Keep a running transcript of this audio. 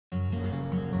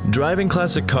Driving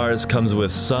classic cars comes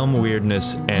with some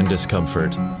weirdness and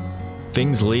discomfort.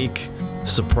 Things leak,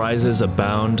 surprises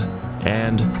abound,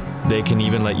 and they can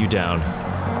even let you down.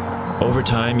 Over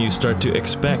time, you start to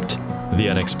expect the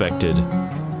unexpected.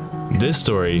 This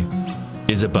story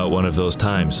is about one of those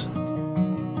times.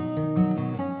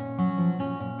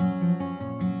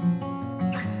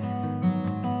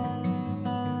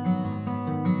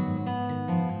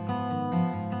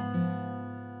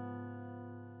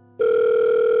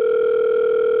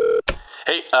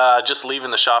 Hey, just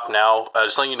leaving the shop now.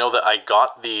 Just letting you know that I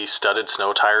got the studded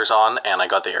snow tires on and I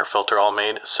got the air filter all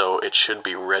made, so it should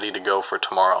be ready to go for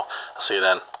tomorrow. I'll see you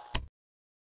then.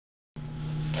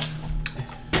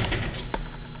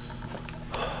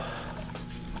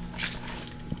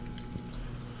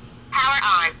 Power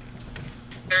on.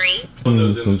 3.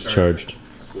 This one's charged.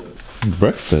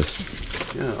 Breakfast.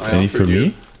 Yeah, I Any for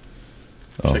me?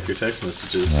 Oh. Check your text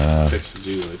messages. I texted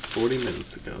you like 40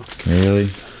 minutes ago. Really?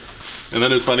 And then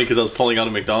it was funny because I was pulling out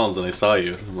of McDonald's and I saw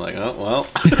you. I'm like, oh, well.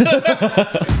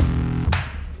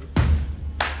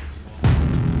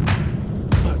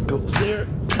 What goes there?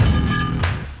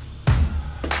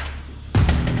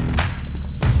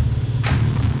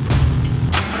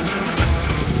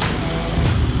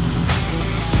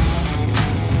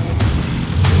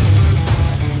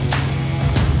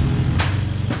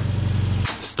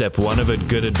 Step 1 of a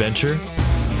good adventure: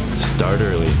 start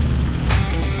early.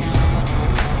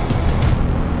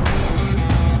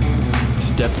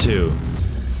 Step 2,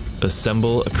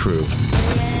 assemble a crew.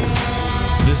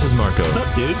 This is Marco. What's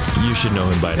up, dude? You should know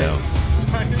him by now.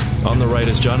 On the right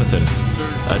is Jonathan,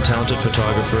 a talented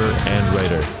photographer and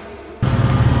writer.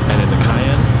 And in the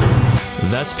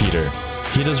Cayenne, that's Peter.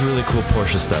 He does really cool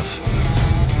Porsche stuff.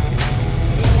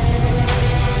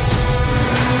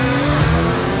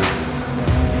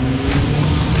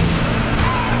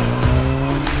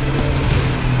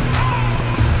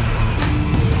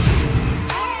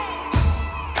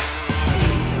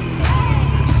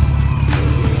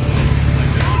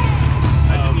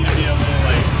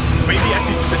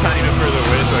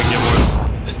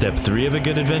 Step 3 of a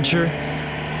good adventure?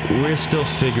 We're still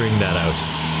figuring that out.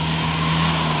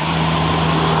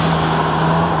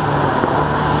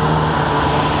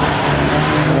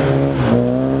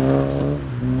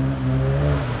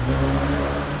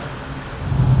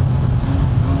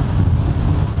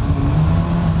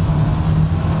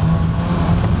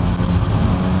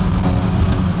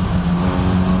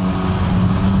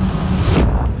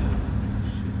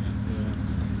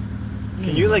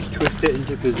 Can you like twist it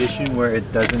into a position where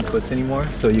it doesn't twist anymore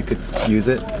so you could use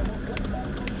it?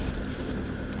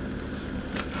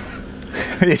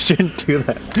 You shouldn't do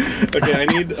that. Okay, I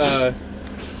need,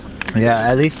 Yeah,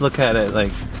 at least look at it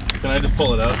like... can I just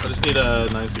pull it out? I just need a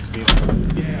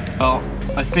 9/16. Yeah. Oh,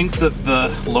 I think that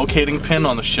the locating pin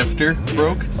on the shifter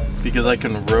broke because I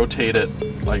can rotate it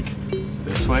like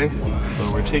this way.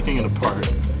 So we're taking it apart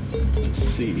to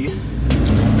see.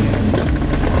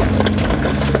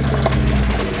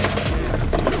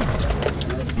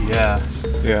 Yeah.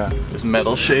 Yeah. There's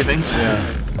metal shavings. Yeah.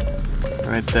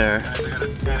 Right there.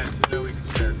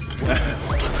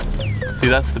 See,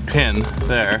 that's the pin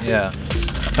there. Yeah.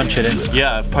 Punch it in.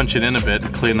 Yeah, punch it in a bit,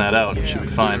 clean that out. It should be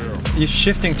fine. You're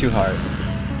shifting too hard.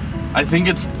 I think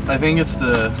it's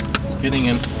the getting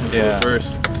in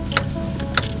reverse.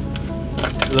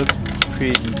 It looks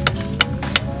pretty.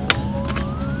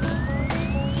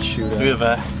 Shoot. Do we have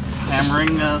a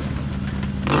hammering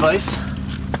device?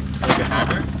 Like a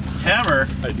hammer? Hammer,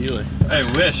 ideally. I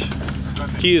wish.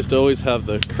 Key is to always have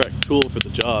the correct tool for the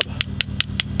job.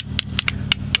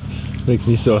 Makes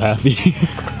me so happy.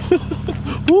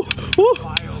 Woo, woo.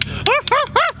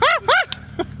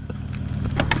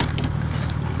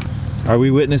 Are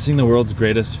we witnessing the world's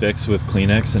greatest fix with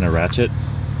Kleenex and a ratchet?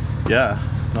 Yeah,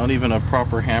 not even a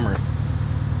proper hammer.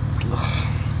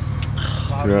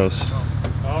 Gross.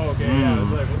 Oh, okay.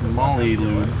 Molly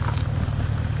lube.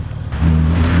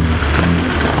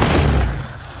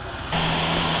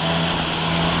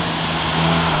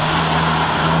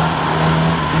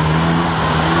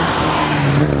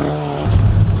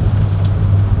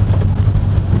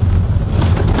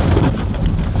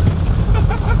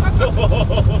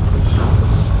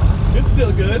 It's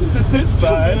still good. It's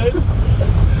still good.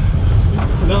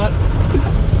 It's not.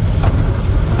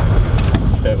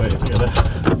 Okay, wait, I gotta.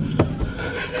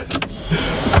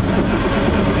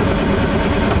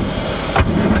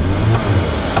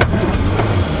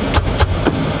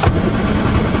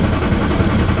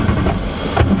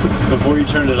 Before you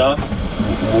turned it off,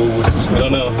 I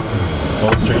don't know.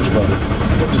 what was strange about it?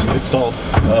 It just installed.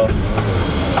 Oh.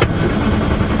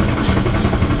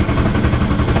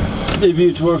 Maybe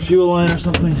you tore a fuel line or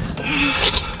something.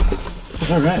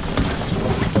 All right.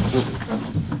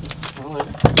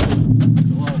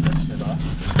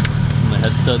 The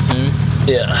head studs maybe?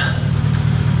 Yeah.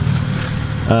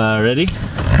 Ready?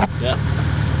 Yeah.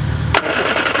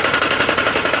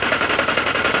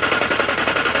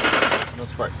 No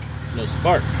spark. No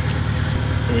spark.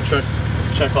 Can we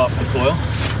check off the coil?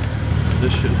 So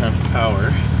this should have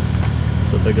power.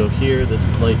 So if I go here, this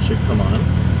light should come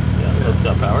on. Yeah, that's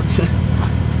got power.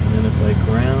 And then if I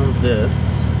ground this.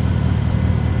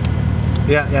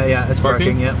 Yeah, it's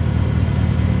Sparking? working, yep.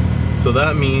 So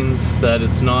that means that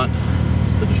it's not,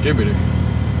 it's the distributor.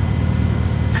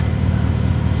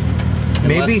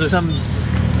 Maybe Unless some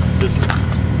this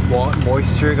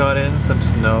moisture got in, some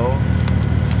snow.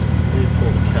 Maybe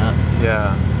pull the cap.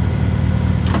 Yeah.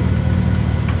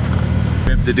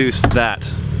 We have deduced that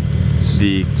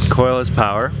the coil has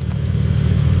power.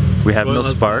 We have Coil no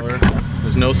has spark. power.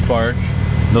 There's no spark.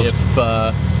 No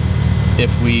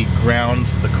If we ground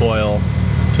the coil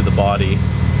to the body,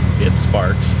 it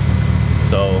sparks.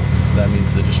 So that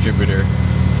means the distributor,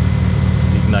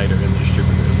 the igniter in the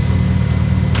distributor is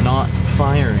not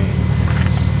firing.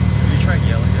 Have you tried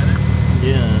yelling at it?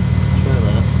 Yeah, try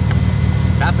that.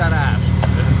 Tap that ass.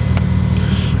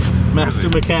 Master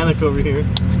mechanic over here.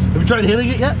 Have you tried hitting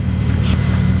it yet?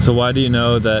 So why do you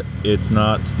know that it's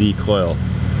not the coil?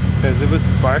 Because it was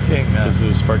sparking. Because it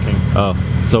was sparking. Oh,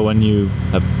 so when you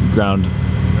have ground.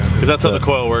 Because that's how the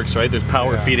coil works, right? There's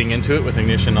power Yeah. feeding into it with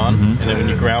ignition on, and then when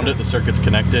you ground it, the circuit's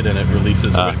connected and it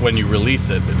releases. When you release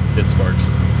it, it sparks.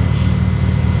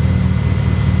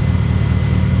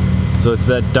 So it's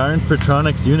that darn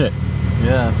Pertronix unit.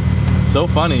 Yeah. So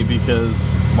funny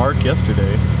because Mark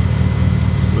yesterday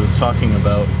was talking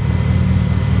about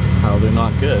how they're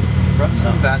not good. Rub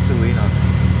some Vaseline on it.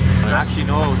 Nice. Actually,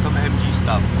 no, some MG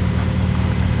stuff.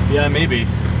 Yeah, maybe.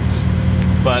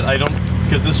 But I don't,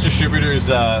 because this distributor is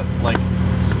like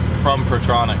from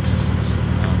Pertronix.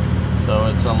 So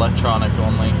it's electronic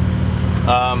only.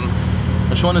 I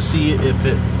just want to see if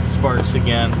it sparks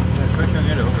again. Yeah, try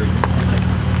turning it over.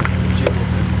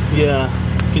 Yeah.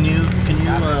 Can you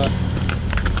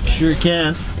Sure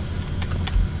can.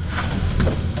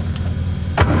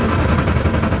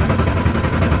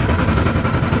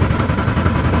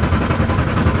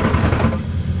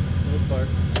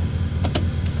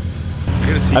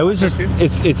 I was just,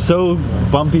 it's so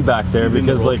bumpy back there He's in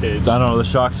the because roll like, cage. I don't know, the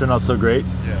shocks are not so great.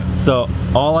 Yeah. So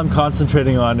all I'm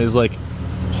concentrating on is like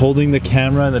holding the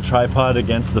camera and the tripod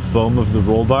against the foam of the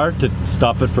roll bar to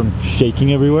stop it from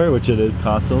shaking everywhere, which it is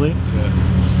constantly.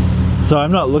 Yeah. So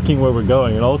I'm not looking where we're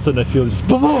going, and all of a sudden I feel just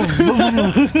boom, boom,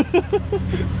 boom.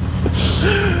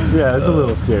 Yeah, it's a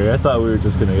little scary. I thought we were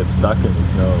just gonna get stuck in the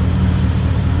snow.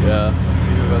 Yeah.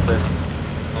 What about this?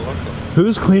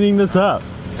 Who's cleaning this up?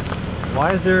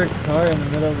 Why is there a car in the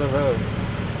middle of the road?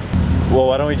 Well,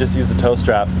 why don't we just use the tow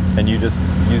strap and you just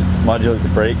modulate the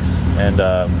brakes and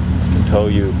can tow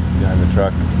you behind the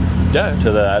truck Yeah.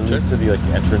 to the at least to the like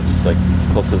entrance like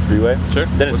close to the freeway. Sure.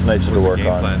 Then it's nicer to work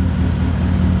on.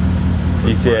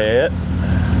 BCAA it?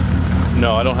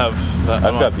 No, I don't have that.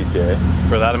 I've got BCAA.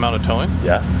 For that amount of towing?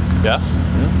 Yeah. Yeah?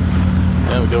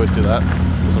 Yeah, we could always do that.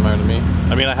 Doesn't matter to me.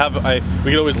 I mean,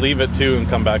 we could always leave it too and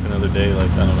come back another day, like,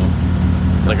 I don't know.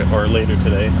 Like, or later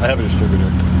today. I have a distributor.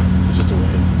 It's just a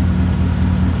ways.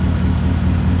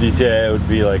 BCAA would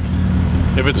be like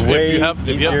If you have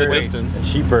the easier distance. and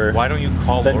cheaper. Why don't you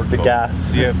call Then Lordco? the gas.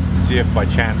 See if by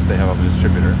chance they have a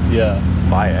distributor. Yeah.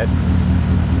 Buy it.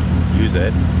 Use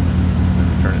it. And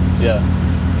return it. Yeah.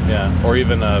 Yeah. Or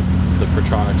even the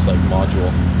Pertronix like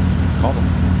module. Call them.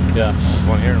 Yeah. There's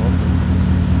one here in Wilson.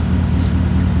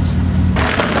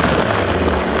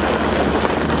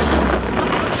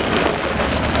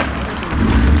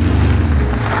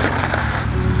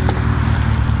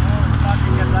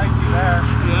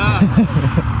 Yeah.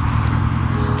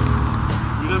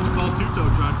 We'd have to call 2 tow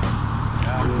trucks.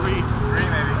 Yeah. Or 3. 3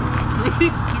 maybe. 3?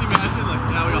 Can you imagine? Like,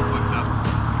 now we all fucked up.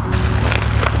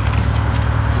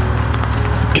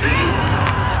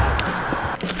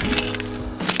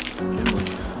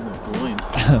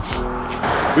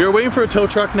 We are waiting for a tow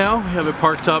truck now. We have it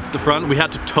parked up the front. We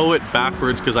had to tow it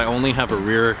backwards because I only have a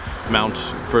rear mount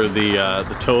for the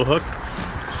tow hook.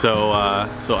 So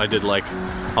I did like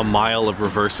a mile of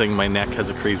reversing. My neck has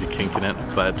a crazy kink in it,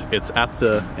 but it's at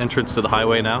the entrance to the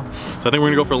highway now. So I think we're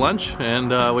gonna go for lunch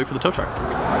and wait for the tow truck.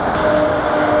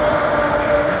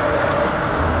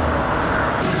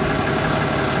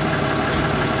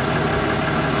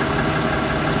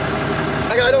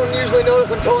 I don't usually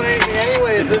notice I'm towing anything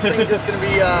anyway. This thing is just going to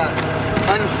be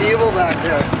unseeable back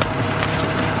there.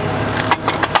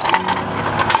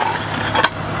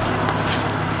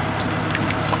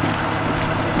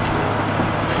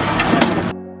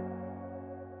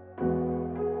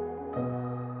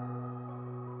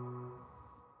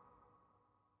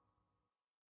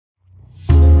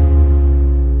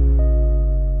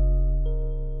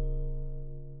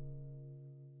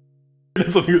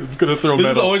 something that's gonna throw This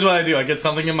metal. is always what I do. I get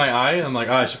something in my eye, and I'm like,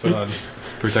 oh, I should put on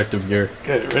protective gear.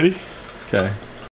 Okay, ready? Okay.